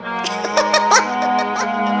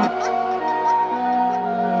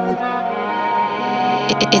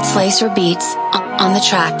It's Leiser Beatz on the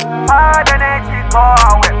track.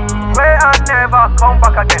 I never come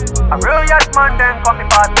back again. A real yes man then come to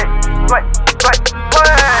party.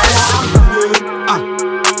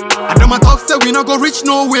 I them a talk say we not go reach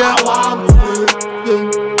nowhere.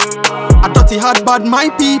 A dirty hard bad my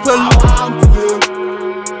people.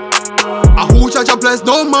 A who charge a place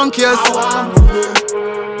no monkeys.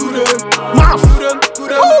 Maff.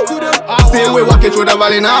 See we walking through the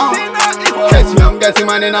valley now. Catch me, I'm getting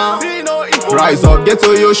money now. Rise up, get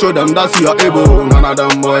to you, show them that you are able. None of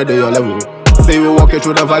them boy, they your level. See we walking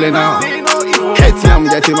through the valley now. Catch me, I'm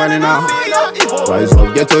getting money now. Rise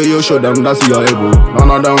up, get to you, show them that you are able. None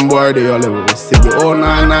of them boy, they your level. Sing it, oh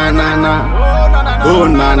na na na na. Oh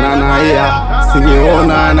na na na yeah. Sing it, oh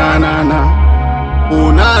na na na na.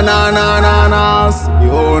 Oh na na na na na. Sing it,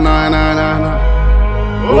 oh na na na na.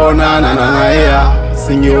 Oh na na na na yeah.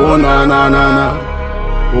 Sing it, oh na na na na.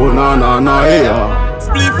 Oh na na na yeah.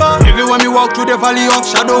 Everywhere me walk through the valley of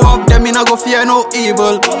shadow of them, me nah go fear no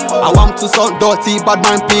evil. I want to sound dirty, bad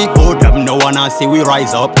man people. Them no wanna see we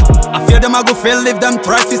rise up. I fear them I go fail if them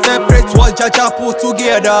try to separate what Jaja put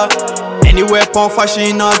together. Any weapon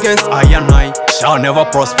fashion against I and I shall never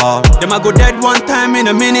prosper. Them I go dead one time in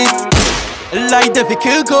a minute. Like if you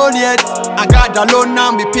kill Goliath, I got alone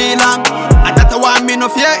now me peeling. And that's why me no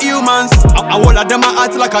fear humans. I all of them I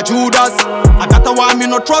act like a Judas. And that's why me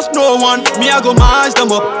no trust no one. Me I go mash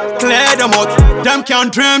them up, clear them out. Them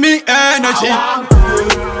can't drain me energy.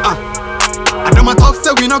 And them a talk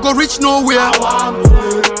say we not go reach nowhere.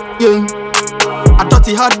 Yeah. A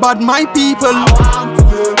dirty hard bad my people.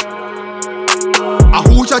 A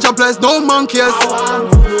who charge a place no monkeys.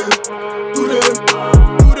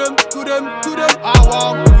 I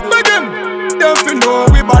want make them fi know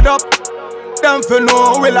we bad up. Them fi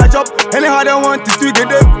know we latch up. Anyhow they want it to get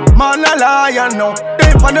them. Man a lion now.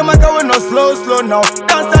 They for the matter we no slow now.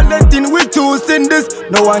 Cancel the thing we choosing this.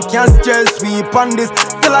 No one can stress we on this.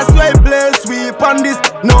 Still I swear bless we on this.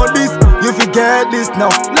 Know this, you forget this now.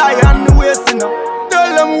 Lion wasting now. Tell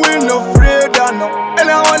them we no afraid now.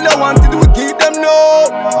 Anyhow they want it we give them no.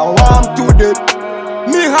 I want to dead.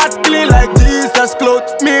 Me heart clean like Jesus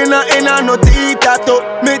cloth. Me no inna no tato.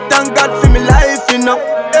 Me thank God for me life, you know.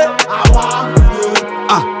 I want to do.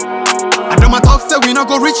 And them a talk say we not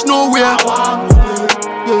go reach nowhere.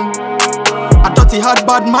 A dirty hard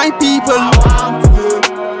bad my people.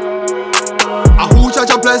 A who charge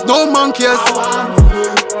a place no monkeys.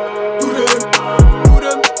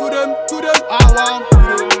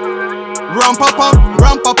 Ram pa pam,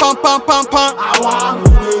 ram pa pam pam pam pam.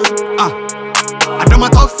 And them a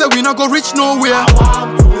talk say we not go reach nowhere.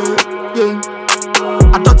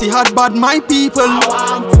 A dirty hard bad my people.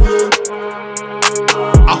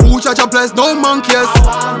 A who charge a place no monkeys.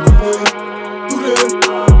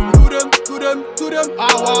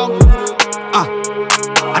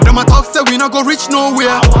 And them a talk say we not go reach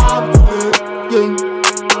nowhere.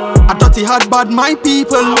 A dirty hard bad my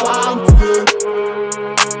people.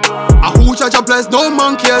 A who charge a place no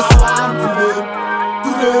monkeys.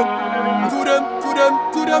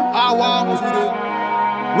 I want to do.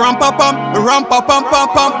 Ram pa pam pam pam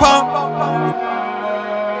pam pam.